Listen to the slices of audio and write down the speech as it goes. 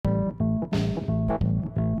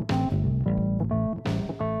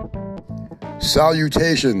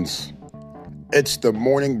Salutations. It's the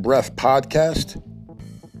Morning Breath Podcast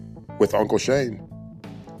with Uncle Shane.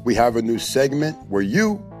 We have a new segment where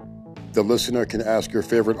you, the listener, can ask your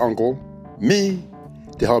favorite uncle, me,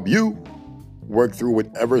 to help you work through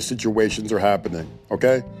whatever situations are happening,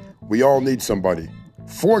 okay? We all need somebody.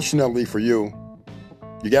 Fortunately for you,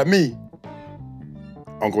 you got me,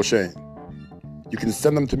 Uncle Shane. You can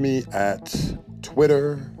send them to me at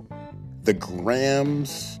Twitter, the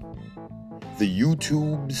Grams, the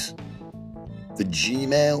YouTubes, the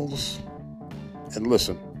Gmails. And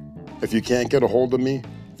listen, if you can't get a hold of me,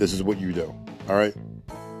 this is what you do, all right?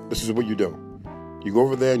 This is what you do. You go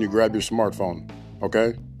over there and you grab your smartphone,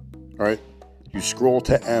 okay? All right? You scroll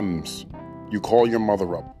to M's. You call your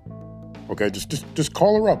mother up, okay? Just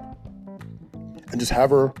call her up and just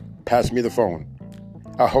have her pass me the phone.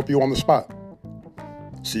 I'll help you on the spot.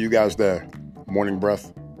 See you guys there. Morning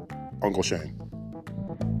Breath, Uncle Shane.